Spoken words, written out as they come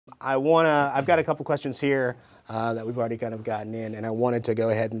I've got a couple questions here that we've already kind of gotten in, and I wanted to go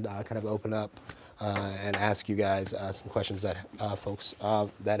ahead and kind of open up and ask you guys some questions that folks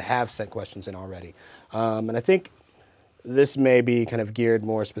that have sent questions in already. And I think this may be kind of geared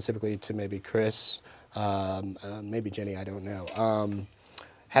more specifically to maybe Chris, maybe Jenny, I don't know.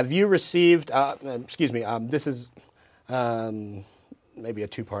 Have you received, excuse me, this is maybe a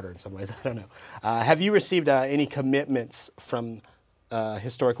two-parter in some ways, I don't know. Have you received any commitments from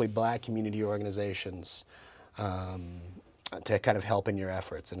historically black community organizations to kind of help in your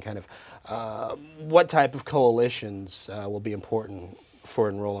efforts, and kind of what type of coalitions will be important for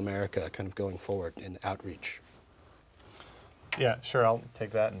Enroll America kind of going forward in outreach? Yeah, sure, I'll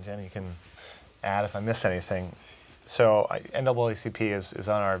take that, and Jenny can add if I miss anything. So NAACP is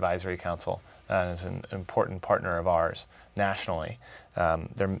on our advisory council and is an important partner of ours nationally.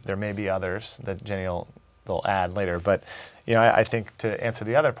 There may be others that Jenny will add later, but I think to answer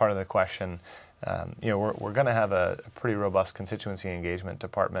the other part of the question, we're going to have a pretty robust constituency engagement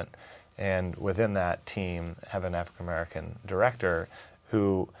department, and within that team have an African American director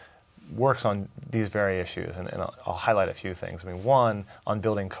who works on these very issues, and I'll highlight a few things. I mean, one, on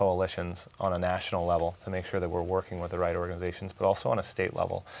building coalitions on a national level to make sure that we're working with the right organizations, but also on a state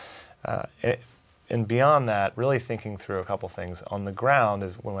level. And beyond that, really thinking through a couple things. On the ground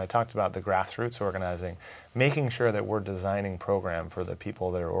is when I talked about the grassroots organizing, making sure that we're designing program for the people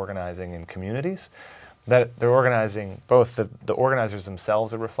that are organizing in communities, that they're organizing, both the organizers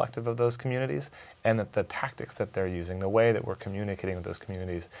themselves are reflective of those communities, and that the tactics that they're using, the way that we're communicating with those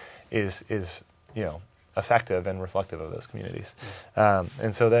communities is effective and reflective of those communities.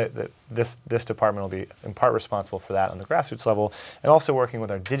 And so this department will be in part responsible for that on the grassroots level, and also working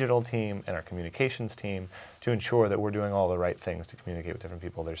with our digital team and our communications team to ensure that we're doing all the right things to communicate with different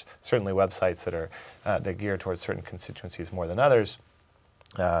people. There's certainly websites that are that gear towards certain constituencies more than others,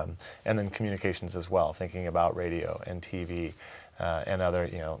 and then communications as well, thinking about radio and TV and other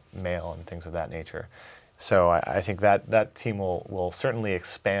mail and things of that nature. So I think that team will certainly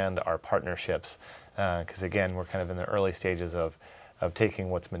expand our partnerships, because again, we're kind of in the early stages of taking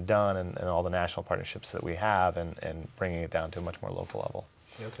what's been done and all the national partnerships that we have and bringing it down to a much more local level.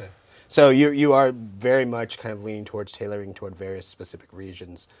 Okay. So you are very much kind of leaning towards tailoring toward various specific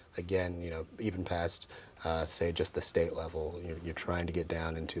regions. Again, even past, say, just the state level, you're trying to get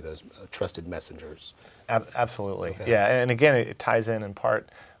down into those trusted messengers. Absolutely. Okay. Yeah, and again, it ties in part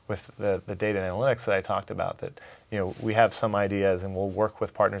with the data and analytics that I talked about, that we have some ideas and we'll work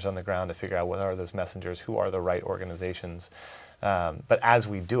with partners on the ground to figure out what are those messengers, who are the right organizations. But as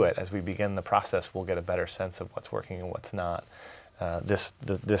we do it, as we begin the process, we'll get a better sense of what's working and what's not. This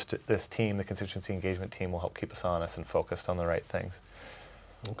team, the constituency engagement team, will help keep us honest and focused on the right things.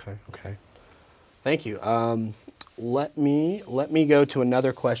 Okay. Thank you. Let me go to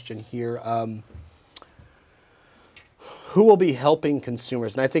another question here. Who will be helping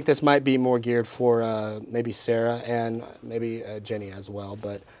consumers? And I think this might be more geared for maybe Sarah and maybe Jenny as well.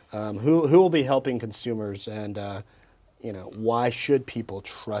 But who will be helping consumers, and why should people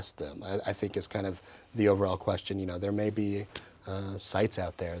trust them? I think is kind of the overall question. There may be sites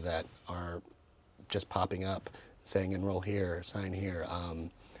out there that are just popping up saying enroll here, sign here.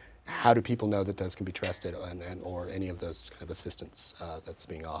 How do people know that those can be trusted, or any of those kind of assistance that's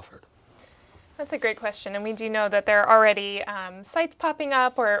being offered? That's a great question, and we do know that there are already sites popping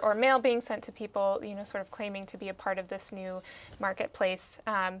up or mail being sent to people, sort of claiming to be a part of this new marketplace.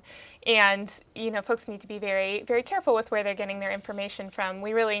 And folks need to be very, very careful with where they're getting their information from.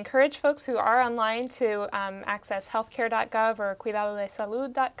 We really encourage folks who are online to access healthcare.gov or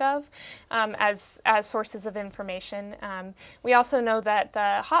cuidadodesalud.gov as sources of information. We also know that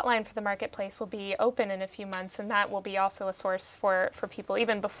the hotline for the marketplace will be open in a few months, and that will be also a source for people,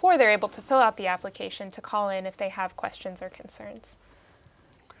 even before they're able to fill out the application, to call in if they have questions or concerns.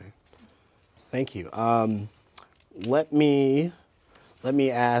 Okay, thank you. Let me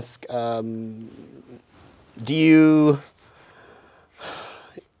ask, do you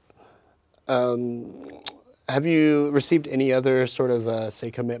have you received any other sort of say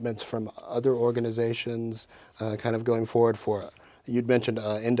commitments from other organizations kind of going forward for? You'd mentioned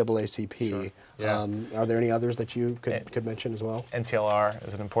NAACP. Sure. Yeah. Are there any others that you could mention as well? NCLR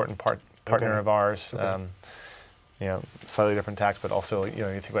is an important partner of ours. Okay. Slightly different tax, but also, you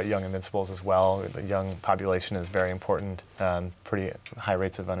think about Young Invincibles as well. The young population is very important, pretty high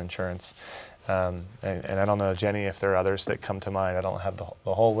rates of uninsurance. And I don't know, Jenny, if there are others that come to mind. I don't have the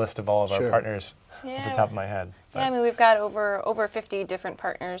whole list of all of our partners off the top of my head. Yeah, I mean, we've got over 50 different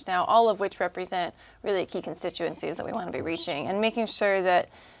partners now, all of which represent really key constituencies that we want to be reaching, and making sure that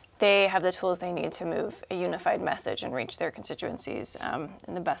they have the tools they need to move a unified message and reach their constituencies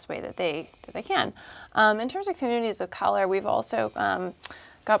in the best way that they can. In terms of communities of color, we've also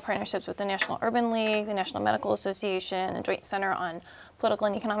got partnerships with the National Urban League, the National Medical Association, the Joint Center on Political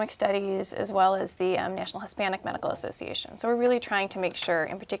and Economic Studies, as well as the National Hispanic Medical Association. So we're really trying to make sure,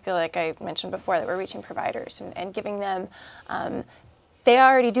 in particular, like I mentioned before, that we're reaching providers and giving them they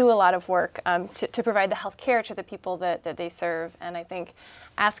already do a lot of work to provide the health care to the people that they serve. And I think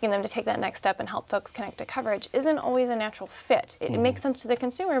asking them to take that next step and help folks connect to coverage isn't always a natural fit. It makes sense to the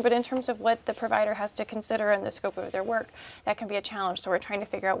consumer, but in terms of what the provider has to consider in the scope of their work, that can be a challenge. So we're trying to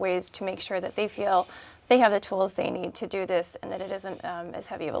figure out ways to make sure that they feel they have the tools they need to do this and that it isn't as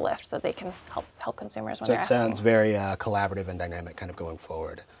heavy of a lift, so they can help consumers when they're asking. So it sounds very collaborative and dynamic kind of going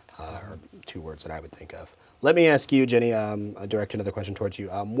forward, are two words that I would think of. Let me ask you, Jenny, direct another question towards you.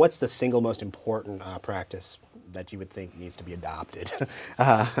 What's the single most important practice that you would think needs to be adopted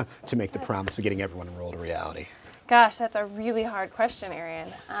to make the promise of getting everyone enrolled a reality? Gosh, that's a really hard question, Arian.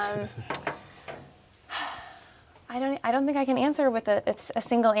 I don't think I can answer with a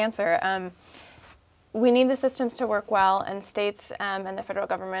single answer. We need the systems to work well, and states and the federal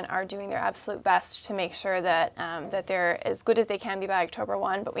government are doing their absolute best to make sure that that they're as good as they can be by October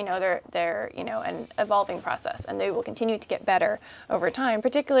 1. But we know they're an evolving process, and they will continue to get better over time.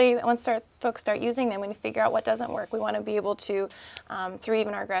 Particularly once folks start using them, when you figure out what doesn't work, we want to be able to, through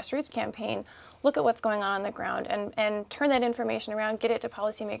even our grassroots campaign, look at what's going on the ground and turn that information around, get it to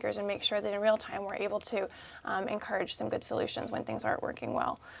policymakers, and make sure that in real time we're able to encourage some good solutions when things aren't working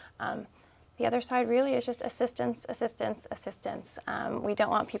well. The other side really is just assistance, assistance, assistance. We don't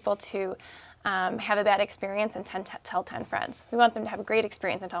want people to have a bad experience and tell 10 friends. We want them to have a great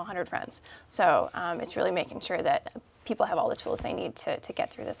experience and tell 100 friends. So it's really making sure that people have all the tools they need to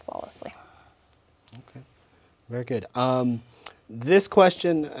get through this flawlessly. Okay, very good. This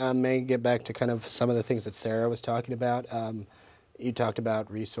question may get back to kind of some of the things that Sarah was talking about. You talked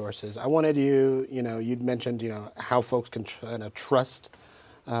about resources. I wanted you'd mentioned, how folks can trust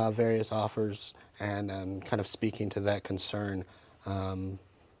various offers and kind of speaking to that concern.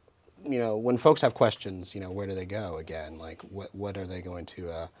 When folks have questions, where do they go again? Like, what are they going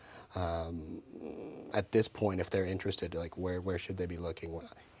to, at this point, if they're interested, like, where should they be looking,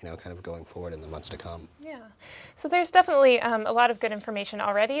 kind of going forward in the months to come? Yeah. So there's definitely a lot of good information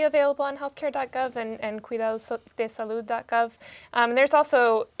already available on healthcare.gov and cuidadodesalud.gov. There's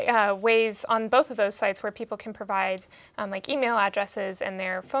also ways on both of those sites where people can provide like email addresses and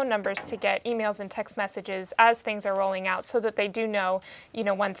their phone numbers to get emails and text messages as things are rolling out, so that they do know,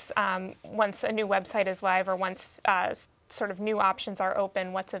 once a new website is live or once sort of new options are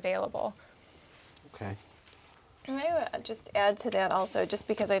open, what's available. Okay. And I would just add to that also, just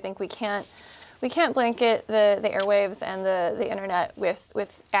because I think we can't blanket the airwaves and the internet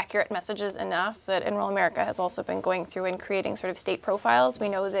with accurate messages enough, that Enroll America has also been going through and creating sort of state profiles. We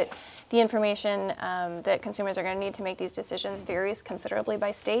know that the information that consumers are going to need to make these decisions varies considerably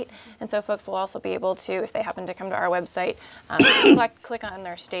by state, and so folks will also be able to, if they happen to come to our website, click on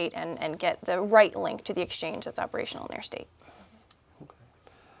their state and get the right link to the exchange that's operational in their state. Okay.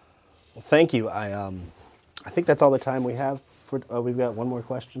 Well, thank you. I think that's all the time we have for. We've got one more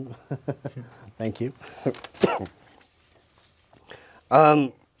question. Thank you.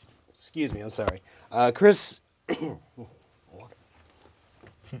 Excuse me. I'm sorry, Chris.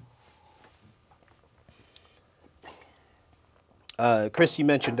 Chris, you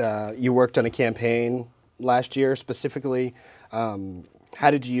mentioned you worked on a campaign last year specifically. How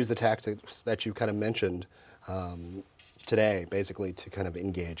did you use the tactics that you kind of mentioned today, basically, to kind of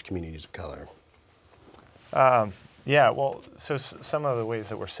engage communities of color? So some of the ways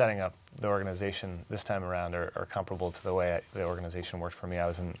that we're setting up the organization this time around are comparable to the way the organization worked for me. I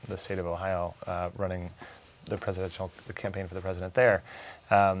was in the state of Ohio running the campaign for the president there.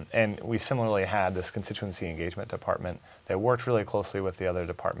 And we similarly had this constituency engagement department that worked really closely with the other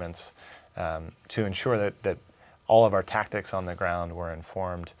departments to ensure that all of our tactics on the ground were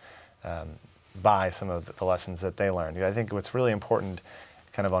informed by some of the lessons that they learned. I think what's really important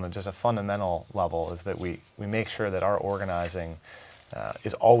kind of on just a fundamental level is that we make sure that our organizing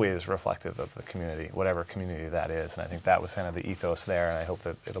is always reflective of the community, whatever community that is. And I think that was kind of the ethos there, and I hope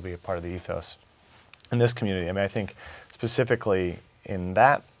that it'll be a part of the ethos in this community. I mean, I think specifically in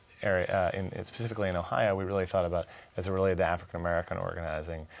that area, specifically in Ohio, we really thought about, as it related to African American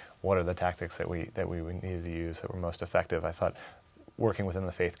organizing, what are the tactics that we needed to use that were most effective. I thought working within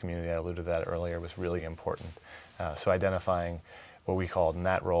the faith community, I alluded to that earlier, was really important. So identifying what we called in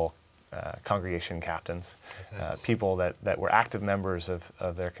that role congregation captains, people that were active members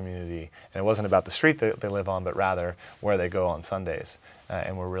of their community. And it wasn't about the street that they live on, but rather where they go on Sundays.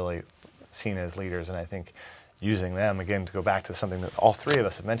 And were really seen as leaders. And I think using them, again, to go back to something that all three of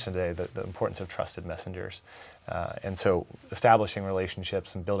us have mentioned today, the importance of trusted messengers. And so establishing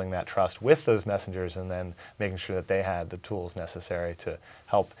relationships and building that trust with those messengers, and then making sure that they had the tools necessary to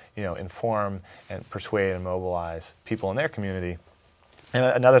help, inform and persuade and mobilize people in their community. And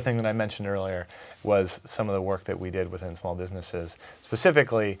another thing that I mentioned earlier was some of the work that we did within small businesses,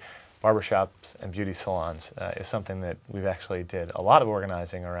 specifically barbershops and beauty salons, is something that we've actually did a lot of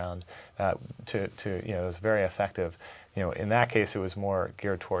organizing around. It was very effective. In that case, it was more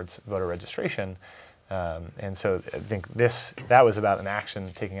geared towards voter registration. And so I think that was about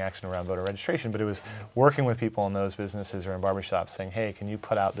taking action around voter registration, but it was working with people in those businesses or in barbershops saying, hey, can you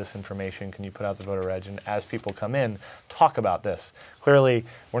put out this information? Can you put out the voter reg? And as people come in, talk about this. Clearly,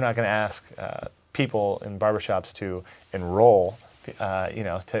 we're not going to ask people in barbershops to enroll,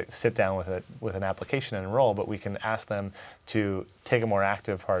 to sit down with an application and enroll, but we can ask them to take a more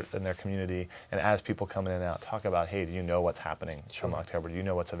active part in their community, and as people come in and out, talk about, hey, do you know what's happening from October? Do you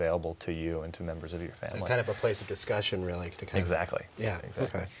know what's available to you and to members of your family? And kind of a place of discussion, really. To kind exactly. Yeah.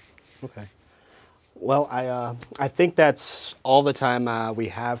 Exactly. Okay. Well, I think that's all the time we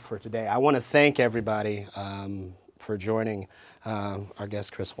have for today. I want to thank everybody for joining our guests,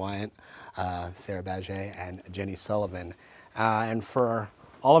 Chris Wyant, Sarah Badger, and Jenny Sullivan. And for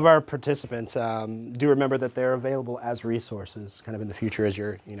all of our participants, do remember that they're available as resources kind of in the future as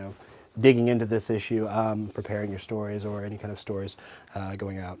you're, digging into this issue, preparing your stories or any kind of stories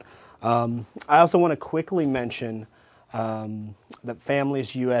going out. I also want to quickly mention that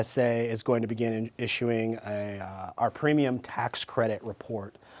Families USA is going to begin issuing our premium tax credit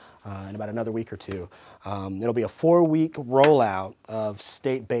report in about another week or two. It'll be a 4-week rollout of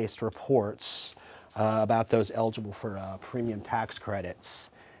state-based reports about those eligible for premium tax credits.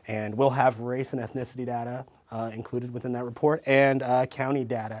 And we'll have race and ethnicity data included within that report, and county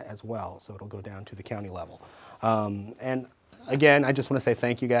data as well, so it'll go down to the county level. And again, I just want to say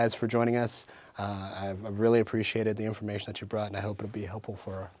thank you guys for joining us. I've really appreciated the information that you brought, and I hope it'll be helpful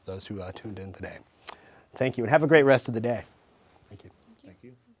for those who tuned in today. Thank you, and have a great rest of the day. Thank you. Thank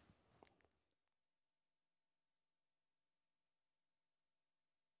you.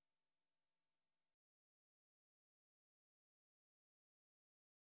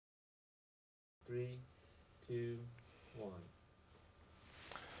 Three, two, one.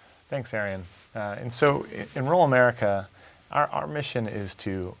 Thanks, Arian. And so in rural America, our mission is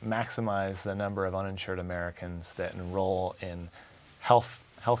to maximize the number of uninsured Americans that enroll in health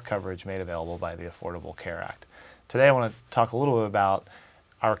coverage made available by the Affordable Care Act. Today I want to talk a little bit about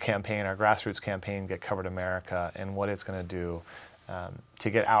our campaign, our grassroots campaign, Get Covered America, and what it's going to do to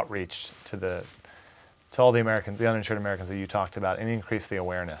get outreach to all the uninsured Americans that you talked about, and increase the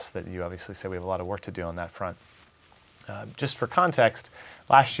awareness that you obviously say we have a lot of work to do on that front. Just for context,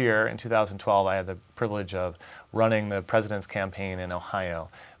 last year in 2012, I had the privilege of running the president's campaign in Ohio,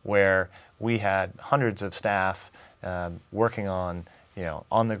 where we had hundreds of staff working on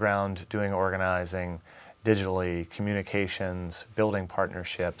the ground, doing organizing, digitally, communications, building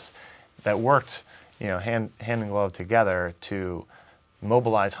partnerships that worked hand in glove together to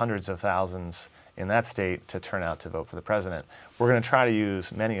mobilize hundreds of thousands in that state to turn out to vote for the president. We're going to try to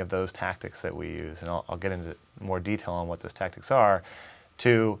use many of those tactics that we use, and I'll get into more detail on what those tactics are,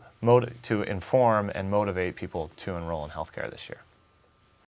 to inform and motivate people to enroll in healthcare this year.